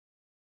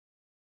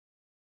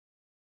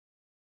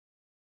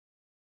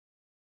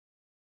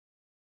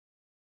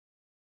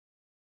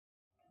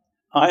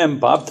I am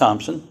Bob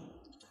Thompson,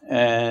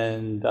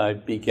 and I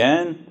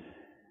began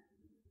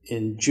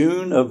in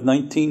June of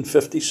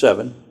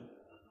 1957.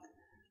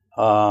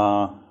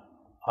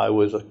 I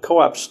was a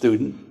co-op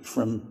student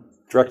from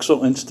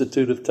Drexel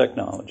Institute of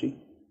Technology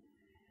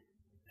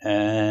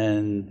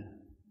and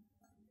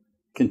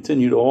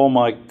continued all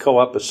my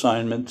co-op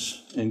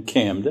assignments in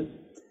Camden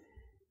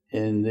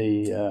in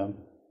the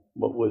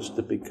what was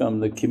to become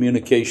the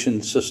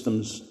Communication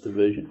Systems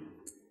Division.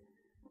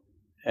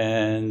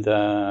 And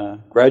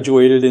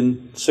graduated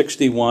in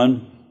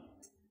 '61,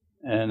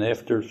 and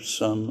after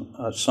some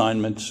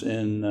assignments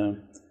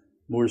in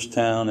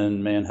Moorestown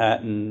and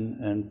Manhattan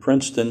and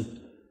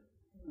Princeton,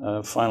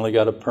 finally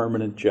got a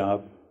permanent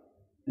job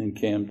in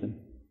Camden.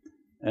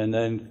 And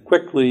then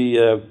quickly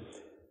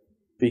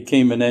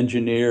became an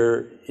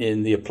engineer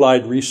in the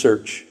Applied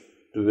Research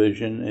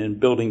Division in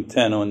Building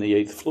 10 on the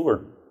 8th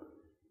floor,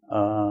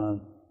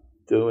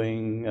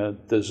 doing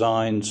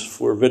designs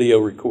for video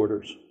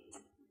recorders.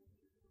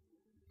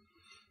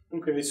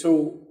 Okay,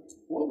 so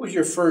what was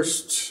your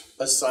first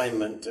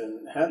assignment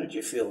and how did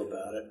you feel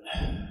about it?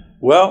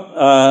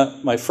 Well,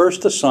 my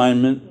first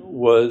assignment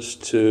was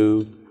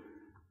to,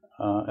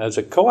 as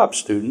a co-op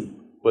student,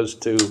 was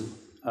to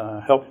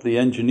help the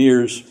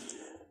engineers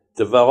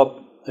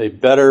develop a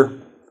better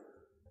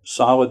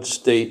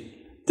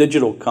solid-state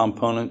digital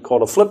component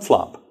called a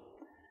flip-flop.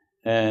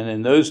 And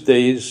in those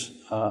days,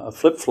 a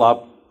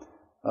flip-flop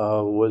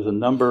was a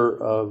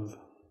number of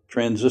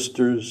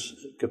transistors,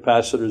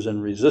 capacitors,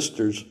 and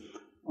resistors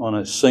on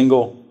a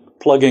single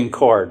plug-in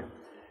card.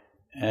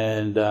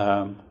 And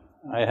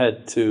I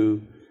had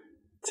to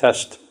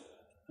test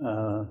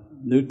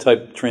new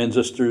type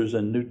transistors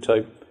and new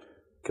type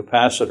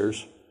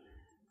capacitors.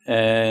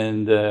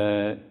 And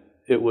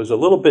it was a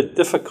little bit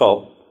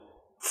difficult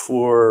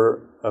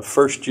for a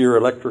first-year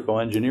electrical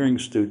engineering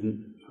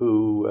student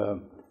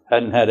who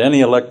hadn't had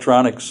any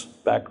electronics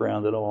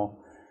background at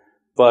all.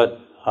 But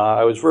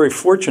I was very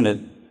fortunate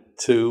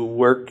to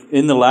work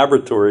in the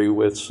laboratory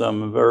with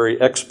some very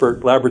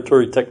expert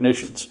laboratory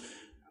technicians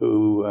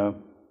who,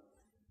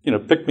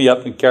 picked me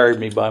up and carried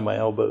me by my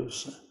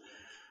elbows.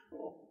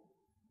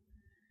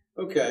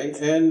 Okay,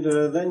 and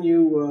then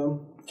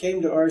you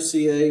came to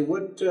RCA.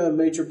 What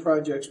major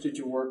projects did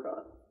you work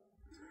on?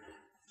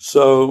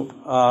 So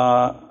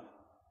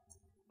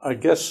I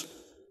guess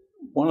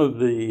one of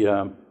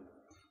the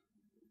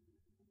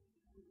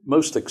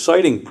most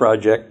exciting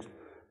projects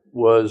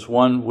was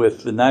one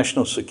with the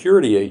National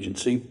Security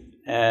Agency,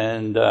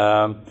 and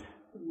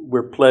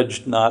we're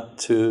pledged not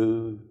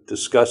to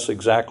discuss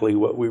exactly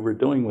what we were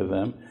doing with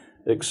them,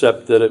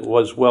 except that it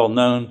was well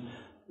known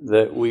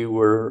that we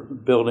were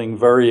building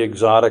very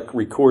exotic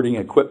recording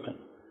equipment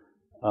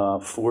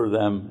for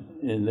them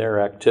in their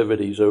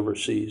activities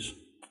overseas.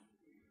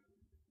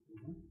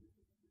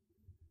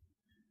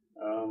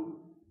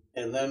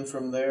 And then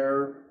from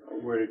there,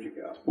 where did you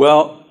go?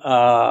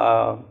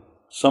 Well,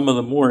 some of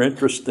the more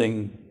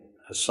interesting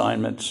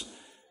assignments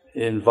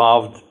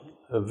involved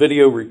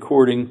video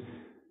recording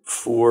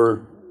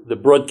for the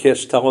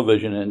broadcast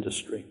television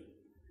industry.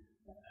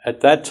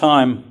 At that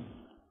time,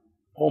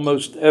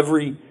 almost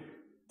every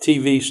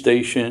TV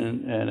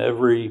station and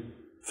every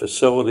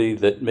facility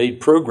that made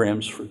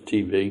programs for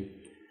TV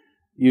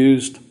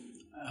used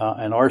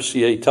an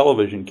RCA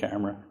television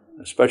camera,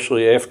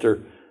 especially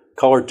after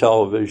color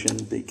television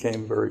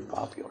became very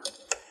popular.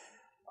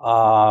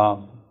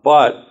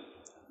 But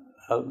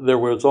there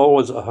was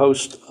always a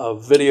host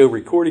of video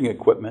recording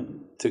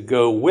equipment to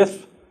go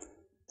with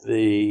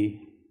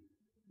the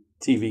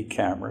TV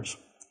cameras.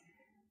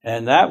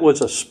 And that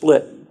was a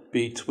split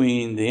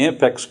between the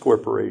Ampex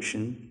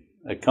Corporation,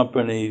 a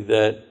company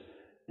that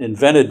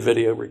invented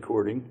video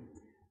recording,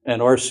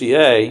 and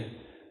RCA,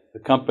 the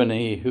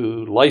company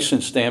who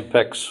licensed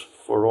Ampex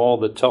for all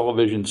the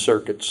television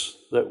circuits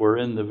that were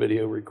in the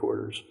video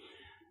recorders.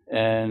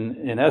 And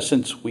in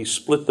essence, we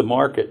split the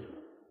market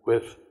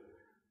with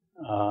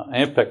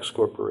Ampex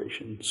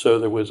Corporation. So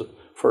there was,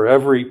 for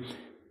every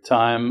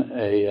time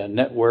a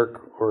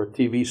network or a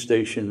TV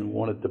station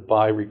wanted to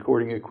buy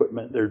recording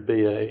equipment, there'd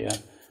be a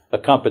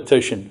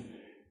competition.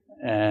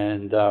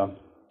 And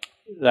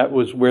that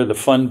was where the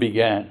fun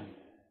began.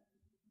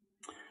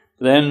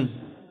 Then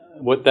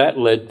what that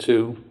led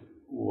to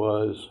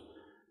was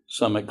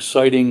some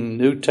exciting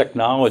new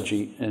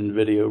technology in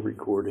video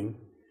recording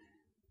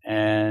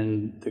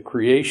and the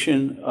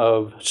creation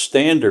of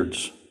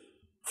standards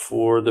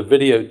for the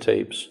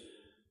videotapes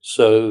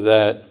so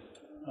that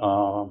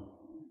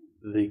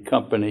the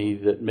company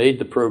that made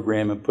the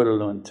program and put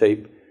it on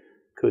tape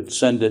could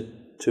send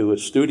it to a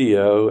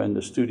studio, and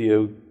the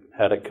studio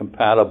had a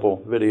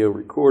compatible video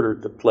recorder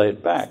to play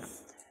it back.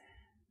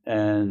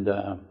 And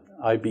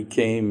I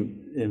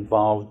became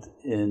involved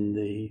in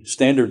the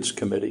standards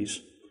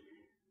committees.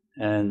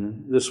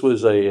 And this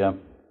was a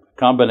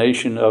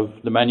combination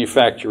of the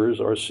manufacturers,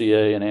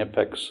 RCA and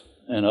Ampex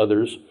and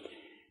others,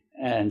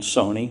 and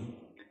Sony,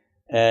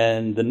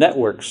 and the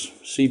networks,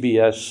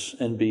 CBS,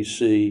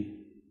 NBC,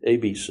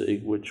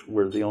 ABC, which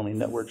were the only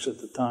networks at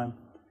the time.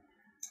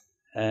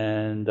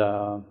 And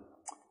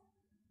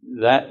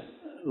that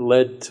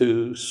led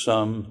to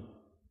some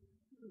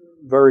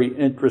very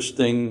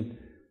interesting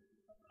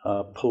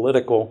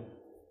political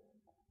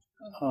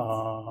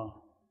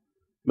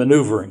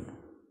maneuvering.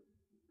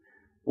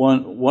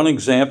 One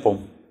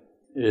example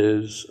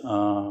is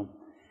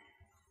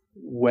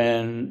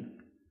when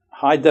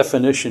high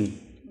definition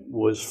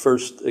was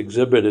first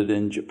exhibited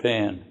in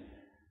Japan,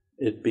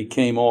 it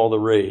became all the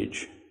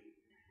rage.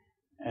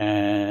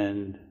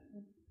 And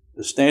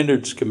the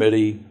Standards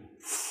Committee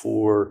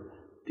for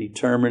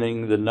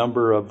determining the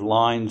number of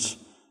lines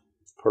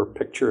per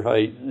picture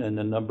height and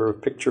the number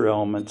of picture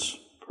elements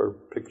per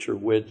picture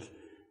width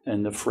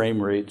and the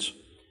frame rates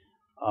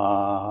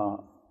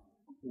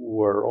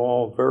were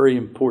all very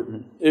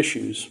important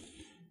issues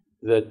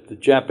that the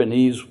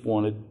Japanese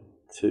wanted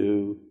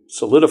to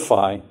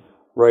solidify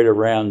right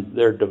around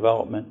their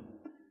development.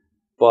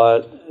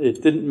 But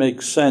it didn't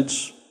make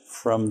sense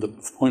from the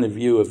point of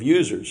view of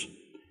users.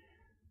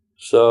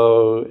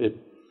 So it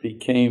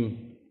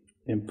became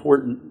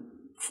important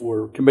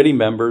for committee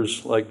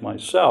members like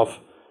myself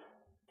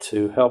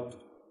to help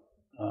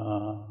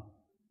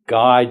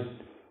guide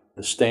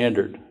the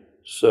standard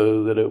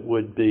so that it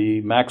would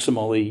be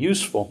maximally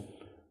useful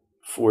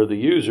for the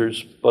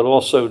users, but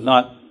also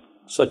not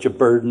such a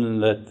burden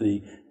that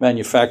the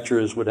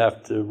manufacturers would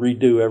have to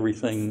redo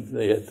everything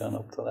they had done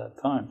up to that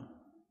time.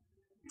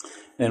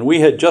 And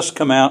we had just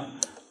come out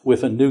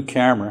with a new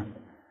camera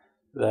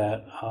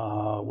that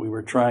we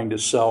were trying to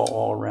sell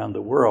all around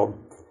the world.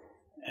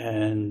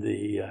 And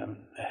the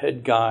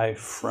head guy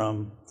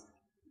from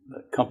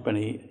the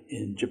company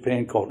in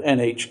Japan called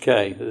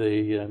NHK,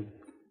 the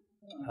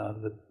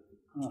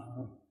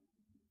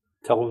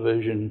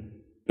television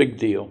big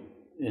deal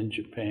in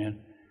Japan,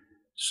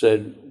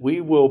 said,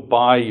 "We will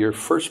buy your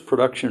first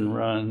production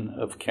run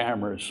of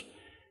cameras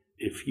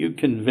if you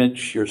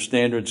convince your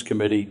standards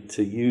committee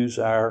to use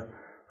our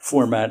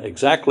format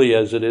exactly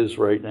as it is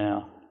right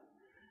now."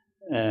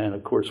 And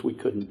of course we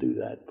couldn't do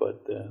that,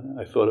 but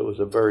I thought it was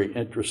a very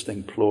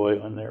interesting ploy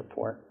on their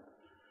part.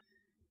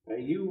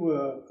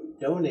 You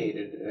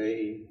donated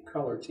a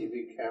color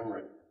TV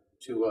camera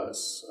to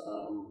us,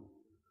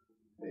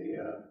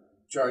 a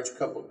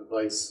charge-coupled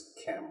device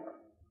camera.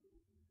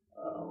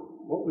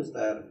 What was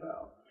that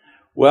about?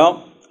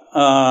 Well,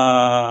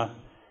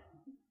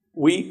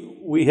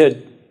 we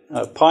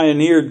had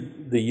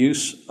pioneered the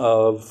use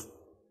of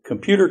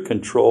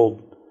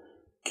computer-controlled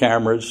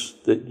cameras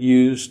that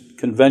used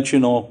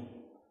conventional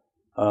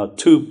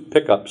tube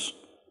pickups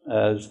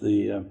as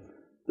the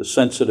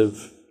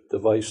sensitive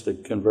device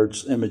that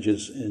converts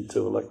images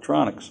into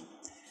electronics.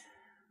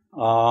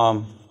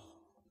 And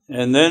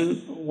then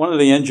one of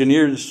the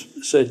engineers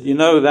said, "You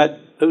know,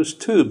 those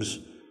tubes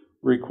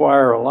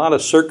require a lot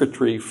of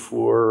circuitry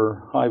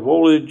for high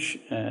voltage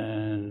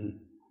and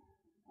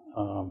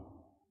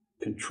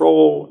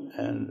control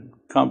and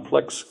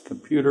complex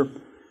computer.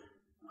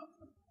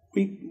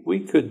 We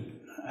could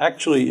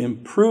actually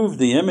improve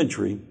the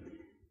imagery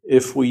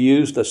if we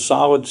used a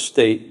solid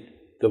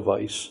state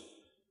device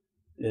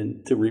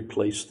to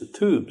replace the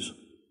tubes."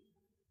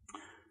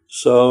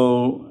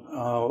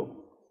 So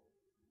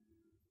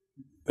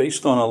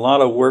based on a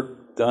lot of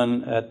work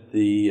done at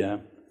the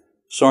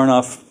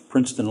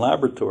Sarnoff-Princeton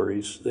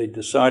laboratories, they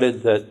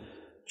decided that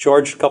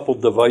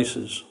charge-coupled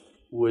devices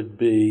would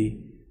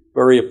be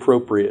very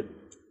appropriate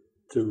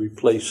to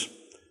replace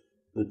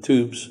the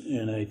tubes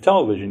in a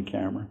television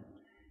camera.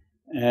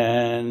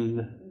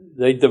 And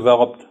they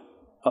developed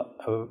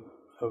a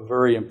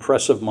very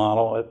impressive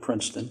model at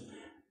Princeton.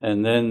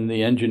 And then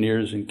the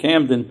engineers in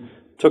Camden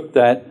took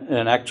that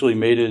and actually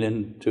made it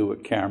into a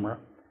camera.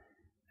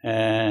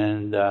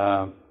 And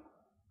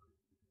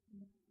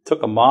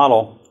took a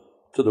model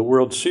to the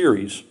World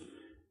Series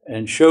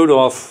and showed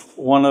off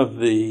one of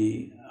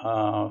the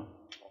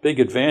big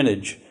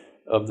advantage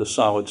of the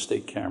solid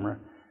state camera.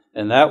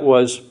 And that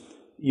was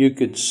you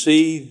could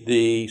see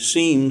the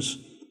seams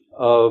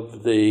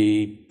of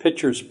the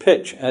pitcher's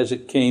pitch as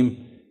it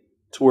came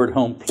toward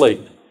home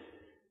plate.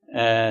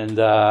 And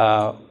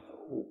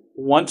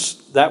once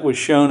that was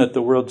shown at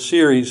the World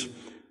Series,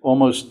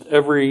 almost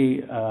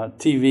every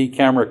TV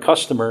camera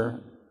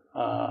customer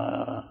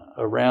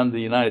around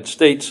the United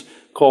States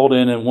called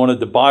in and wanted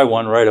to buy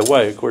one right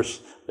away. Of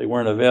course, they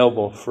weren't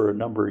available for a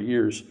number of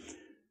years.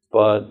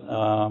 But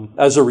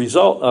as a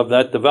result of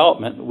that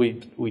development,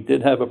 we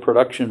did have a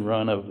production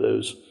run of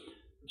those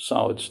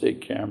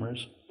solid-state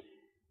cameras.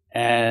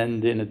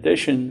 And in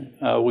addition,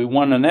 we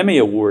won an Emmy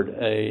Award,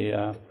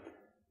 an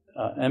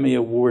Emmy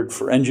Award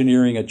for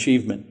engineering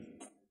achievement.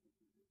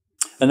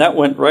 And that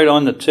went right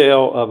on the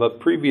tail of a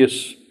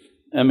previous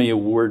Emmy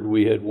Award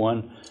we had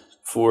won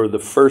for the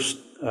first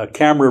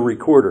camera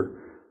recorder.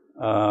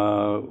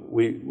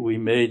 We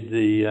made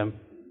the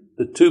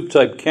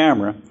tube-type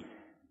camera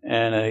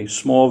and a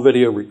small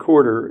video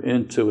recorder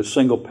into a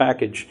single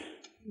package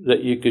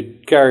that you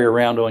could carry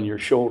around on your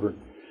shoulder,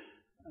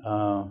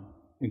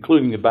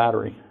 including the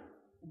battery.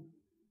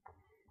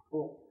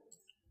 Cool.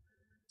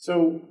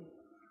 So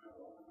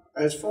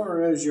As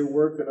far as your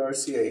work at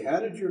RCA, how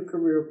did your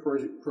career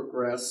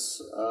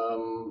progress?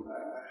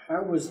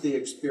 How was the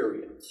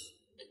experience?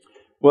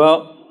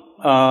 Well,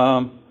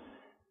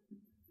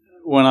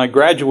 when I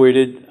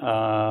graduated,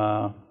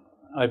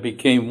 I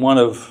became one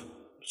of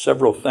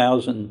several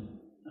thousand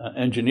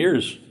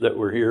engineers that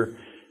were here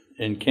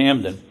in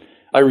Camden.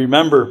 I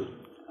remember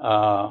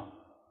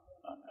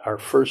our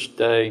first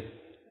day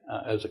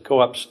as a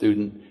co-op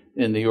student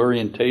in the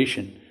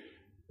orientation.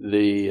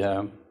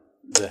 The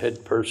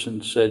head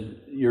person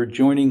said, "You're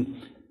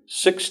joining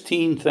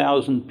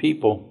 16,000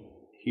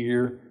 people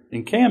here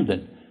in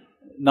Camden."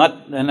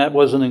 And that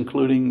wasn't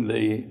including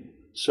the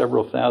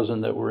several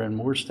thousand that were in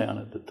Moorestown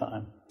at the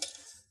time.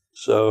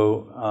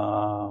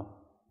 So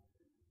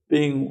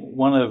being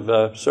one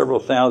of several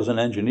thousand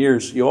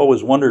engineers, you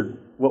always wondered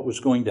what was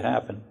going to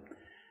happen.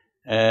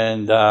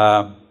 And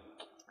the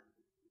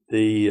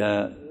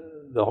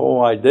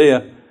whole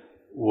idea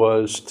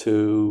was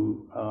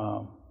to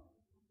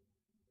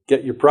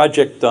get your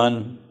project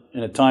done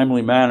in a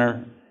timely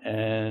manner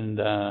and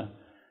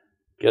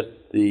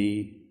get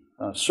the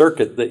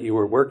circuit that you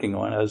were working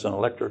on as an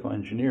electrical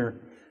engineer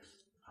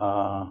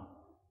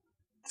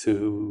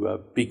to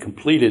be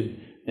completed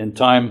in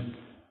time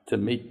to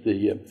meet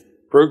the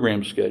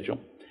program schedule.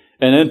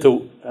 And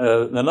then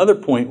another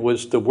point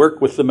was to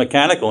work with the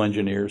mechanical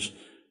engineers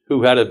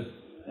who had a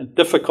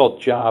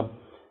difficult job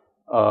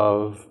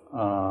of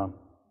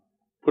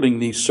putting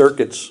these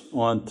circuits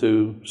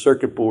onto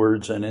circuit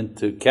boards and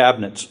into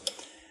cabinets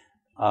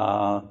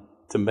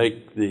to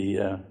make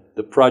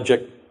the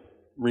project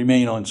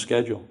remain on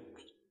schedule.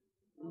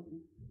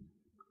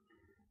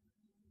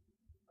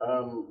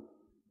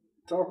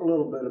 Talk a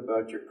little bit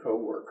about your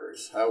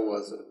coworkers. How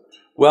was it?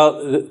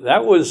 Well,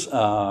 that was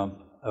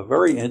a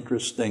very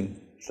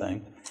interesting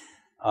thing.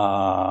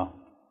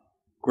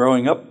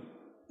 Growing up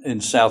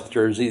in South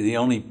Jersey, the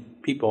only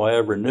people I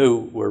ever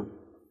knew were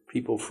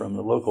people from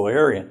the local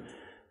area.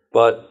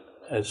 But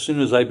as soon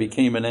as I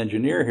became an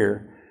engineer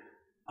here,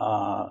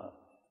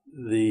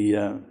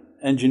 the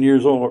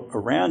engineers all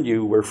around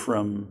you were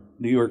from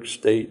New York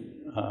State,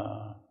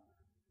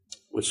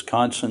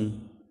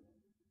 Wisconsin,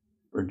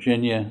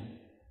 Virginia,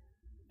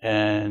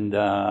 and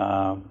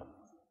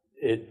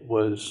it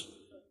was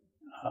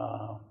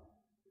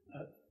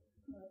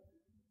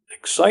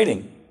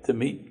exciting to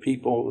meet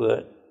people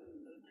that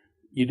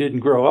you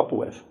didn't grow up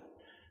with.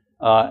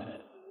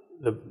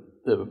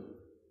 The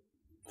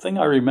thing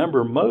I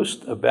remember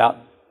most about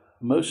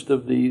most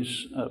of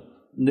these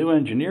new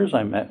engineers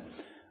I met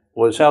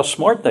was how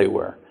smart they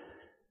were.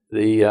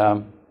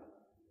 The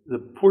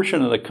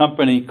portion of the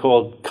company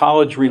called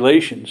College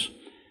Relations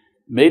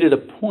made it a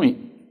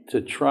point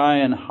to try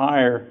and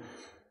hire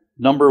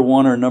number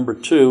one or number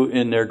two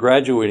in their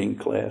graduating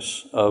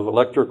class of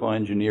electrical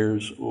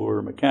engineers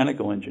or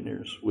mechanical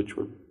engineers, which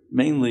were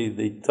mainly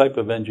the type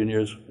of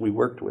engineers we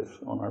worked with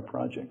on our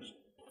projects.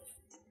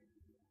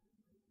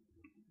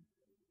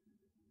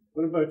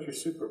 What about your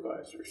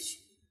supervisors?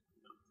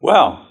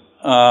 Well,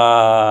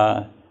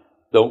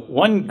 the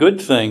one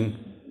good thing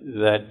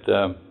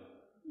that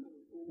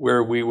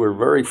where we were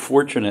very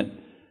fortunate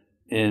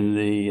in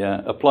the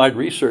applied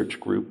research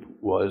group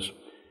was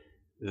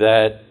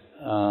that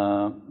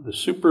the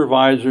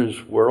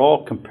supervisors were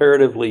all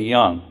comparatively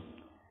young.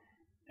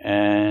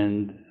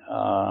 And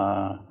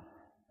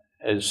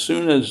as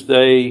soon as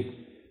they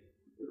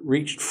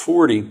reached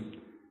 40,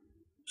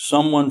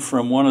 someone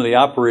from one of the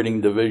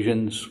operating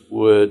divisions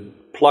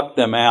would pluck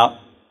them out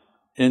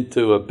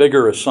into a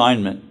bigger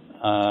assignment,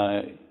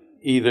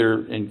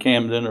 either in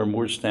Camden or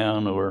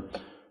Moorestown or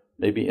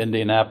maybe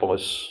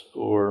Indianapolis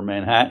or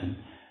Manhattan,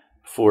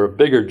 for a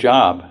bigger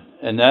job.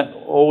 And that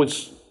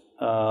always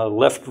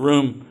left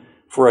room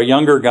for a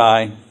younger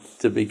guy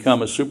to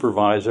become a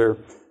supervisor,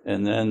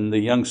 and then the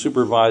young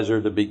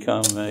supervisor to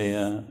become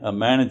a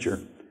manager.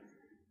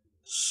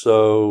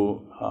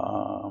 So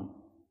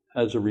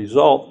as a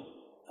result,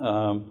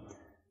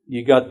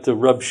 you got to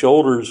rub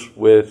shoulders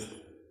with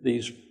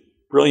these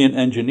brilliant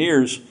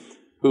engineers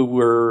who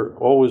were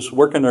always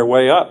working their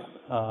way up.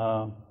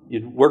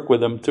 You'd work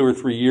with them 2 or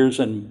 3 years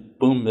and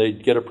boom,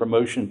 they'd get a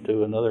promotion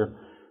to another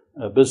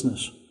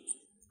business.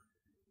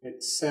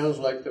 It sounds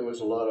like there was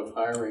a lot of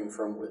hiring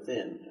from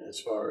within as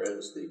far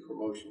as the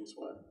promotions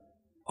went.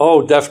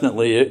 Oh,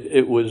 definitely.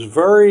 It was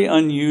very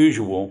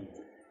unusual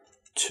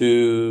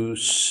to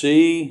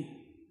see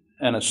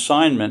an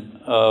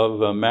assignment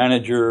of a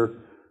manager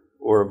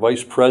or a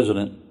vice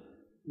president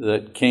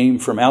that came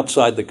from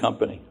outside the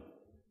company.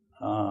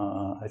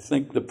 I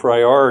think the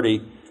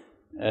priority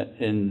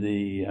in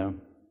the,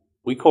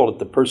 we called it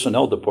the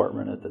personnel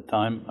department at the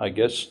time. I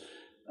guess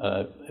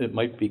it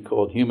might be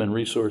called human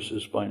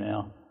resources by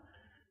now.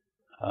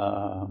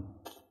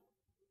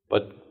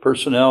 But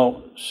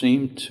personnel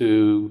seemed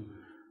to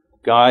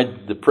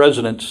guide the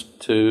presidents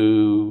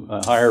to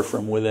hire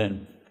from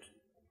within.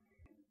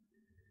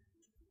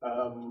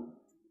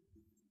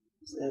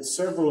 In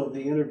several of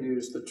the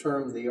interviews, the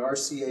term the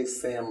RCA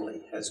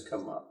family has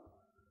come up.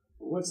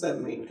 What's that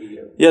mean to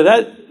you? Yeah,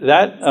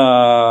 that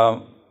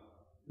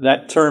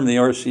term, the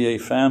RCA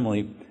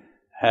family,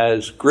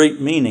 has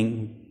great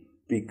meaning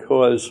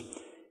because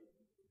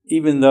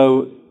even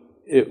though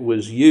it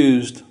was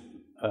used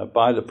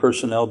by the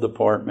personnel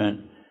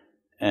department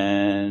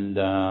and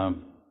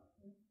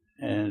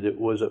it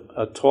was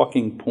a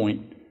talking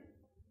point,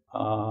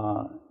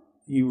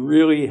 you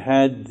really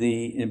had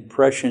the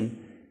impression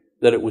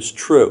that it was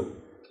true,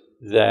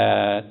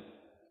 that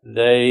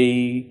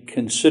they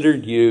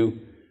considered you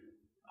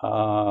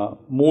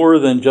more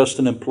than just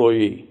an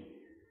employee.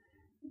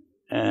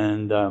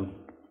 And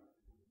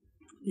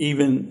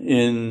even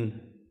in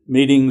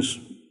meetings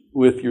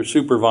with your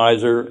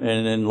supervisor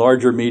and in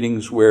larger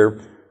meetings where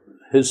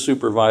his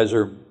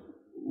supervisor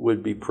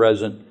would be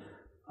present,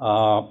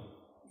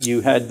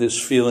 you had this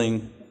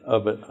feeling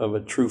of a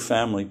true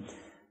family.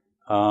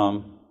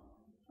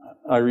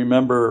 I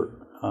remember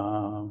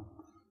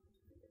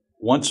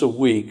once a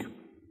week,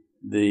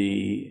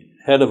 the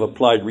head of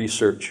applied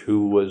research,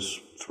 who was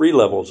 3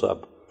 levels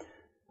up,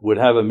 would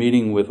have a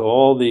meeting with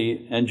all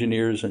the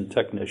engineers and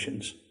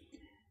technicians,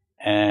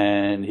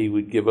 and he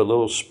would give a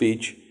little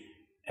speech,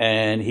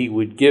 and he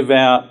would give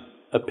out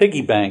a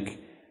piggy bank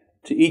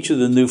to each of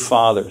the new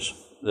fathers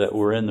that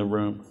were in the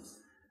room.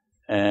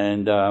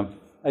 And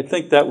I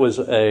think that was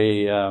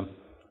a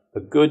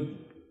good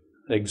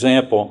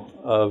example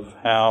of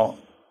how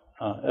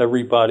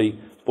everybody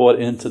bought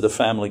into the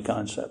family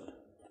concept.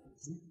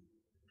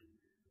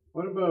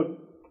 What about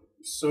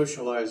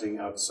socializing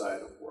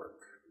outside of work?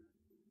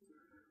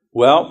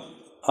 Well,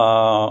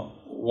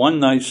 one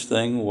nice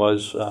thing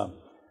was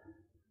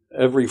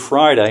every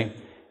Friday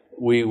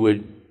we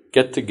would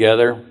get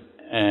together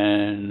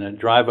and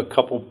drive a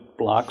couple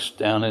blocks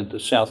down into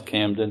South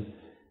Camden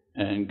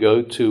and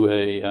go to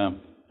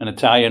an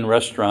Italian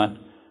restaurant,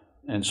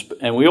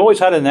 and we always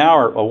had a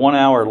 1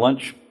 hour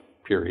lunch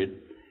period,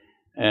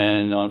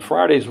 and on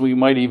Fridays we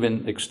might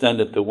even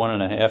extend it to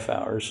 1.5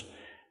 hours.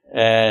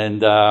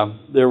 And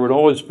there would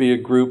always be a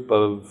group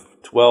of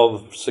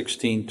 12,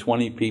 16,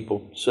 20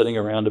 people sitting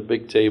around a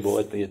big table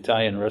at the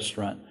Italian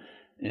restaurant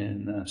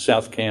in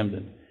South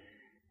Camden.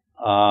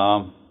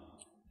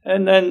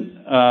 And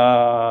then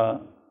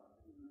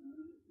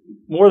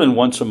more than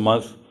once a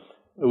month,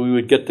 we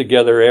would get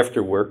together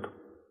after work.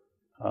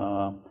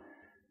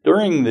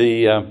 During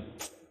the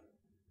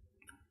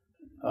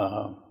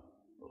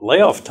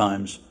layoff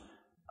times,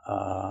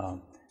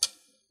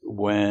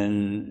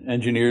 when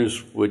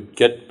engineers would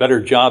get better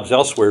jobs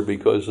elsewhere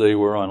because they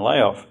were on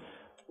layoff,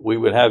 we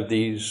would have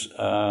these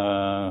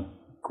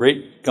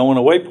great going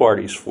away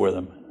parties for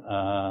them,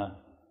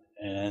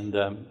 and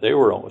they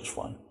were always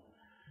fun.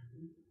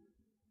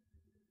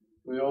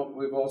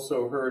 We've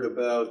also heard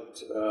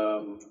about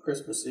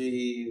Christmas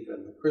Eve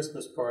and the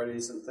Christmas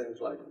parties and things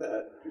like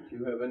that. Did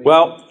you have any?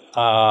 Well,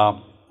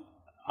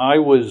 I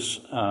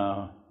was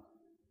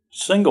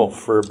single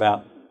for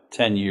about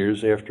 10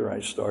 years after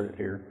I started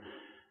here.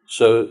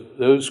 So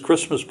those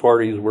Christmas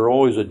parties were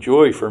always a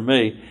joy for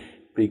me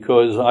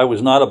because I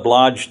was not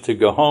obliged to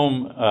go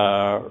home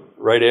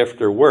right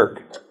after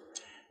work.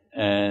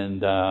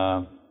 And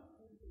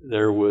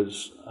there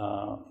was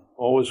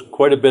always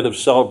quite a bit of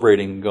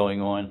celebrating going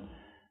on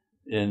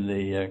in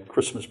the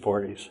Christmas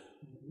parties.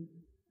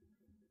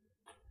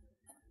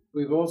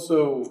 We've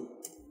also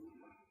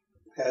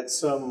had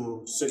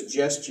some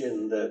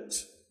suggestion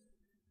that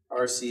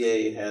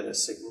RCA had a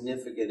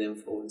significant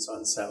influence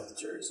on South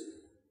Jersey.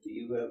 Do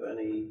you have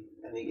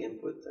any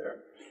input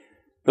there?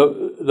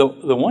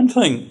 The one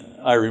thing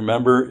I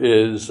remember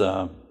is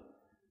the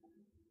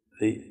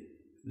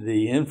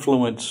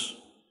influence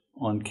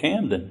on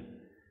Camden.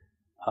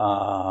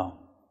 On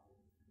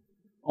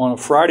a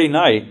Friday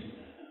night,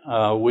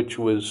 which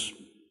was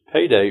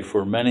payday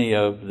for many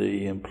of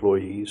the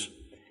employees,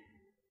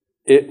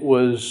 it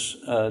was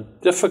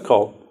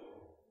difficult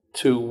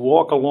to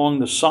walk along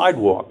the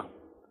sidewalk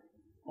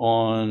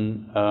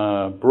on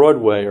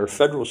Broadway or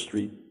Federal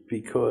Street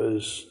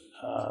because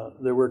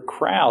there were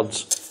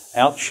crowds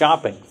out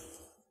shopping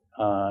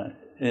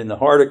in the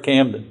heart of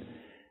Camden.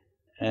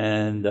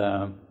 And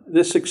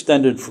this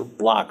extended for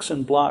blocks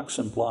and blocks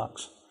and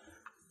blocks.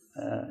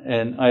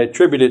 And I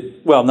attribute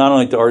it, well, not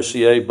only to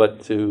RCA,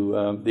 but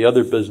to the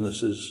other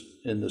businesses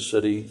in the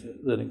city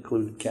that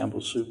included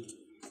Campbell Soup.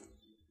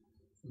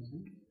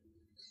 Mm-hmm.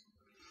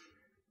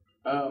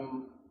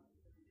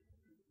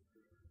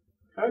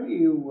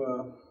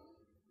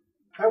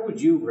 How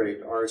would you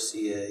rate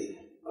RCA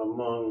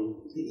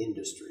among the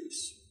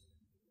industries?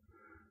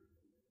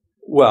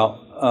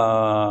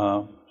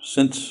 Well,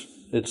 since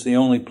it's the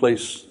only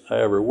place I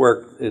ever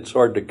worked, it's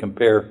hard to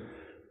compare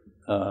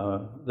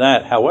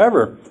that.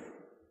 However,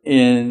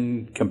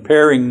 in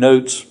comparing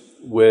notes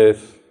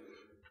with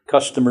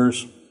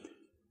customers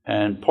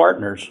and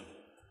partners,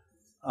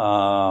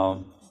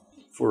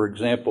 for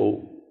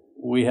example,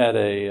 we had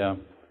a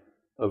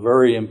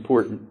very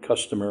important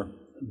customer,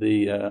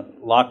 the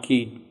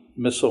Lockheed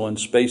Missile and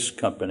Space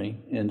Company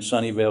in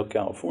Sunnyvale,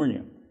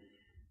 California.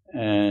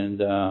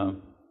 And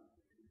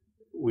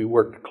we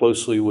worked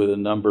closely with a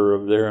number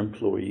of their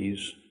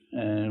employees,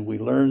 and we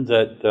learned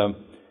that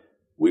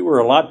we were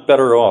a lot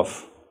better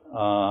off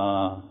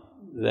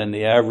than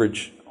the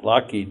average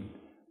Lockheed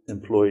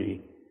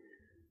employee.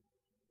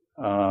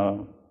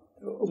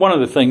 One of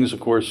the things, of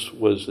course,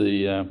 was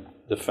the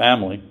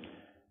family,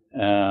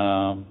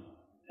 and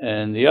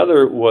the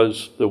other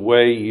was the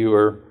way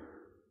your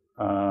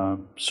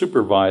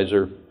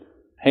supervisor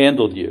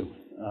handled you,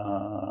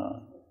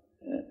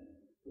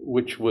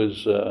 which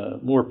was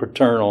more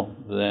paternal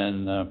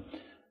than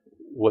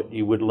what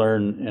you would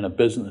learn in a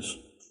business.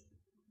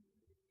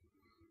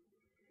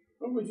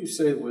 What would you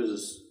say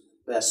was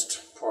the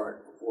best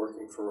part of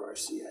working for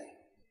RCA?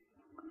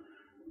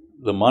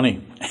 The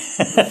money.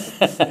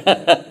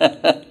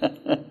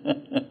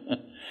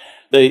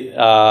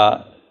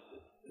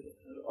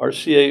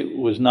 RCA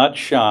was not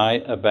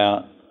shy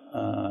about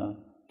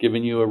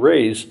giving you a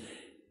raise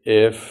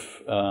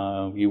if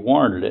you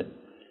warranted it.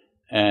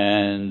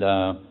 And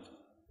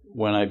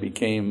when I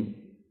became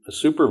a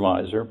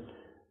supervisor,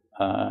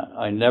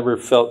 I never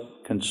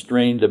felt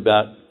constrained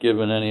about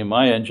giving any of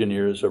my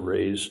engineers a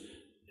raise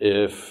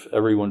if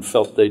everyone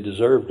felt they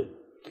deserved it.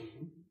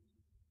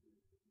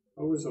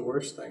 What was the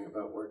worst thing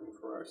about working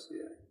for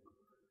RCA?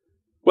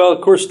 Well,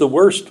 of course, the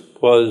worst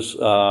was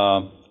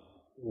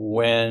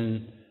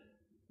when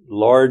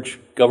large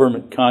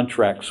government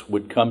contracts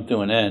would come to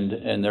an end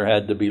and there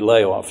had to be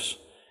layoffs.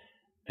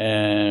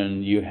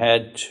 And you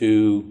had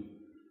to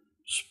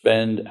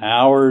spend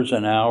hours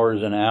and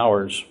hours and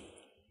hours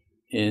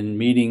in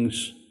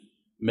meetings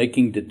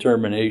making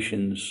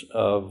determinations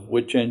of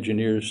which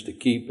engineers to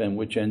keep and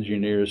which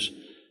engineers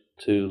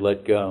to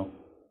let go.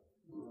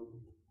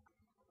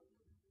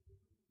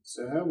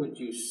 So how would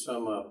you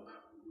sum up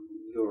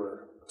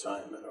your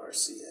time at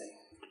RCA?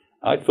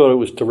 I thought it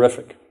was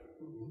terrific.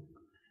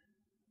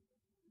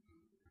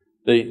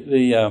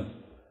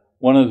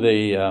 One of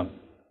the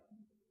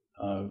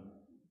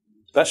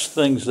best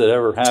things that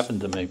ever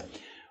happened to me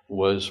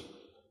was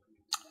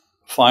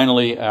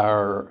finally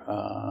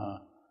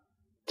our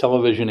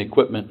television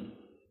equipment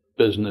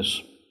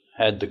business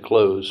had to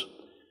close,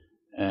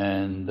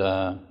 and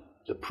the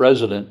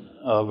president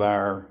of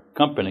our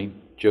company,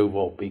 Joe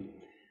Volpe,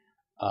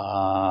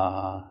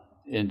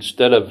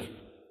 instead of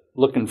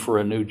looking for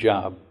a new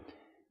job,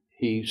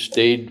 he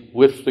stayed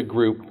with the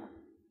group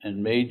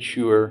and made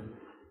sure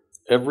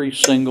every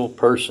single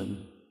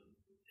person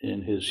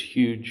in his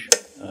huge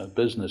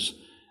business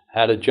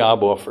had a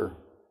job offer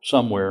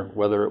somewhere,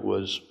 whether it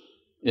was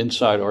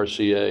inside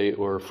RCA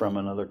or from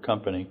another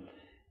company.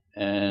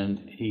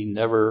 And he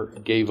never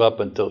gave up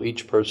until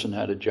each person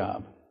had a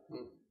job.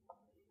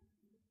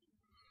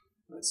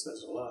 That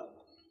says a lot.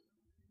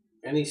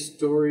 Any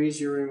stories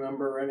you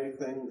remember,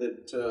 anything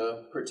that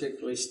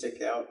particularly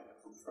stick out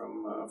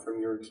from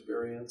your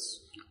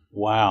experience?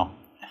 Wow.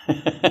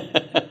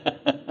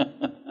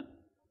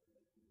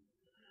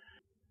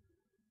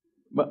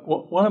 But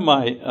one of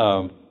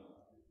my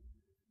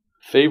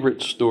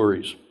favorite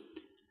stories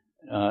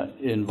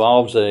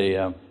involves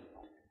a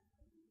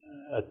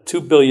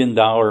 $2 billion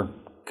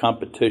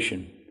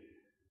competition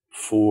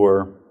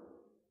for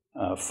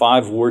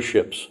 5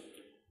 warships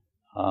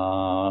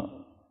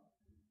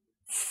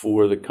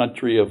for the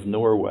country of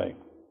Norway.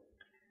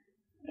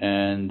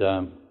 And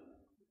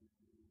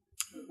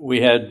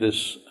we had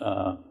this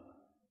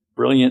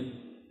brilliant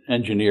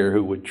engineer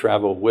who would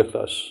travel with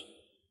us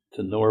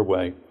to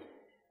Norway.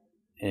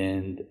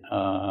 And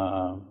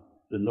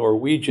the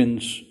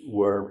Norwegians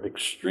were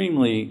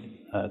extremely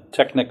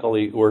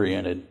technically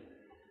oriented,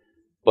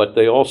 but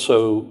they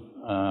also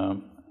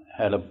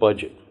had a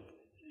budget.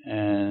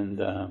 And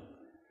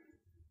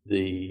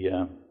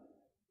the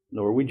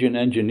Norwegian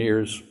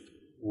engineers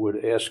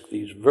would ask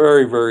these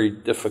very, very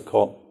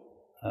difficult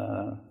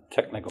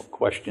technical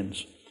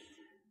questions.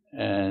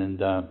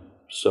 And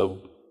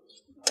so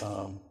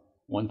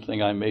one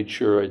thing I made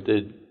sure I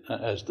did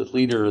as the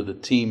leader of the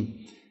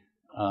team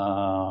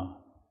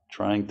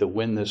trying to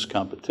win this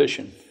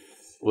competition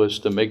was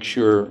to make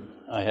sure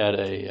I had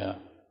a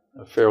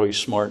fairly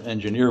smart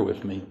engineer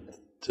with me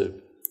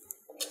to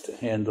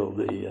handle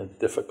the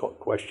difficult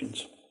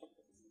questions.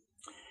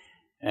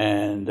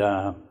 And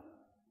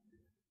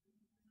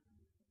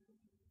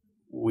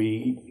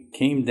we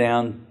came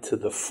down to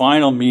the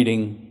final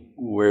meeting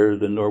where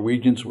the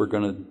Norwegians were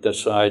going to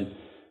decide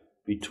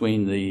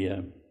between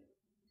the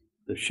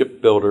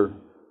shipbuilder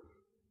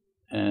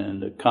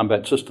and the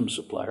combat system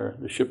supplier,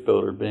 the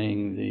shipbuilder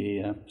being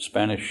the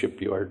Spanish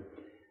shipyard,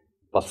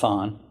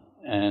 Pathan,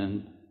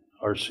 and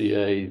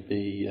RCA,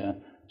 the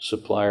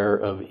supplier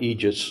of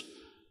Aegis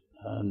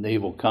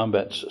naval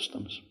combat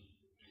systems,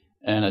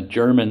 and a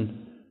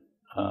German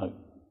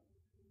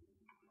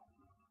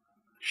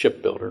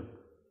shipbuilder,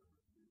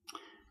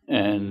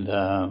 and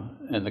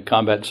the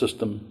combat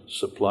system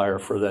supplier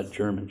for that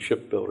German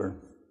shipbuilder.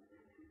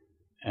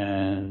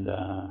 And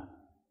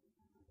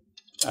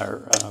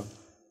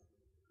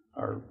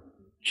our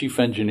chief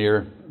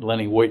engineer,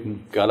 Lenny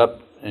Woyton, got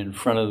up in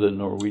front of the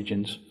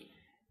Norwegians,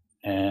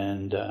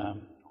 and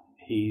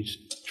he's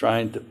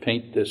trying to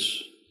paint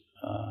this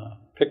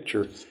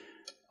picture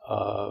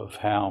of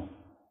how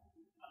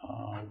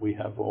we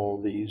have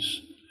all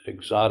these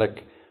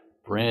exotic,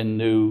 brand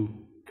new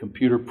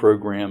computer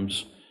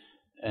programs,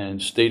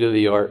 and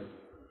state-of-the-art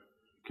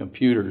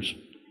computers.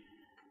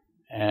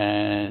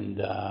 And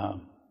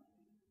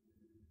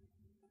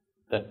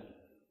that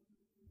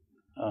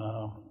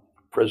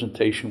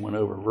presentation went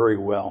over very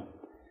well.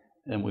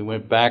 And we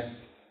went back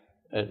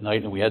at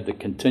night, and we had to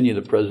continue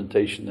the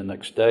presentation the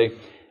next day.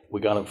 We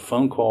got a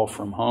phone call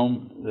from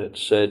home that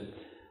said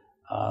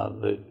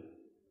the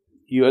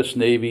U.S.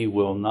 Navy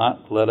will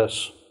not let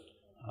us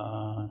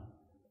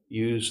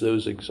use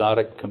those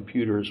exotic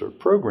computers or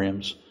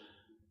programs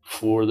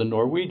for the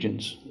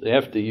Norwegians. They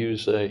have to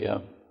use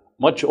a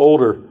much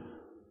older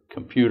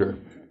computer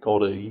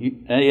called a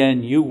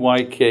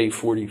ANUYK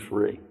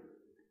 43.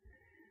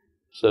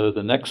 So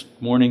the next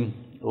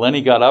morning,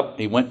 Lenny got up,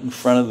 he went in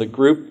front of the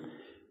group,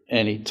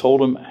 and he told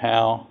them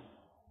how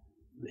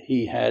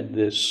he had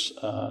this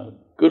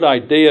good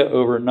idea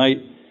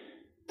overnight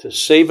to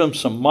save him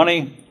some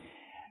money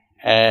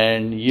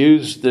and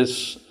use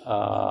this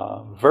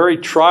very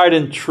tried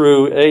and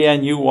true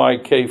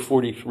ANUYK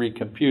 43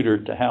 computer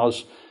to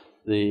house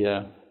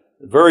the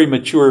very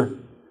mature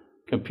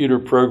computer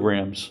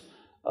programs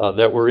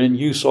that were in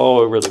use all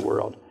over the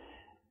world.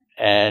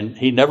 And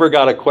he never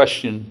got a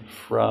question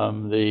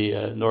from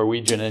the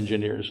Norwegian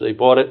engineers. They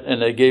bought it,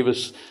 and they gave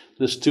us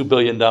this $2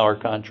 billion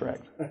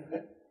contract.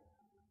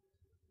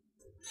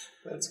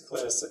 That's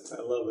classic.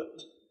 I love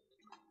it.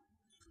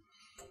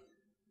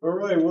 All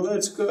right. Well,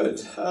 that's good.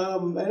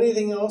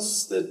 Anything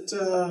else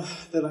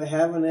that I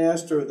haven't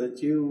asked or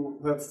that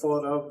you have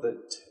thought of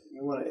that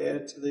you want to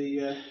add to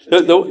the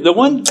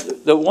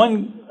the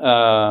one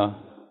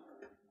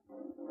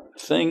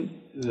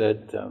thing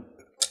that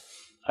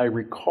I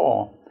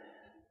recall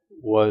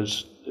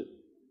was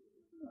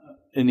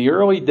in the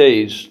early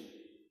days,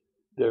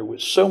 there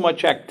was so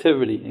much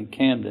activity in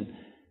Camden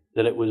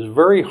that it was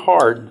very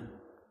hard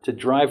to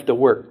drive to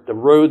work. The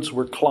roads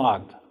were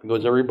clogged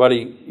because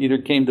everybody either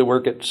came to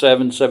work at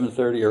 7,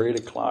 7:30, or 8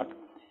 o'clock.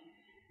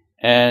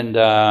 And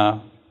a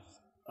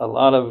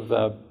lot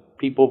of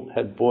people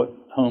had bought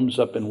homes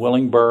up in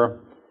Willingboro.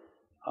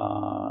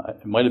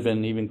 It might have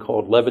been even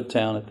called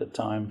Levittown at the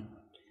time.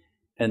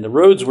 And the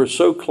roads were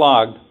so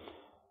clogged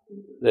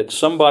that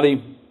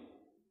somebody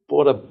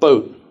bought a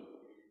boat,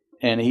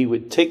 and he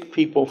would take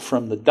people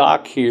from the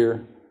dock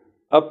here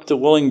up to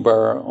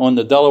Willingboro on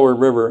the Delaware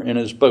River in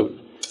his boat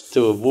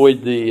to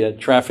avoid the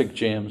traffic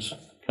jams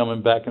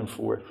coming back and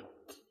forth.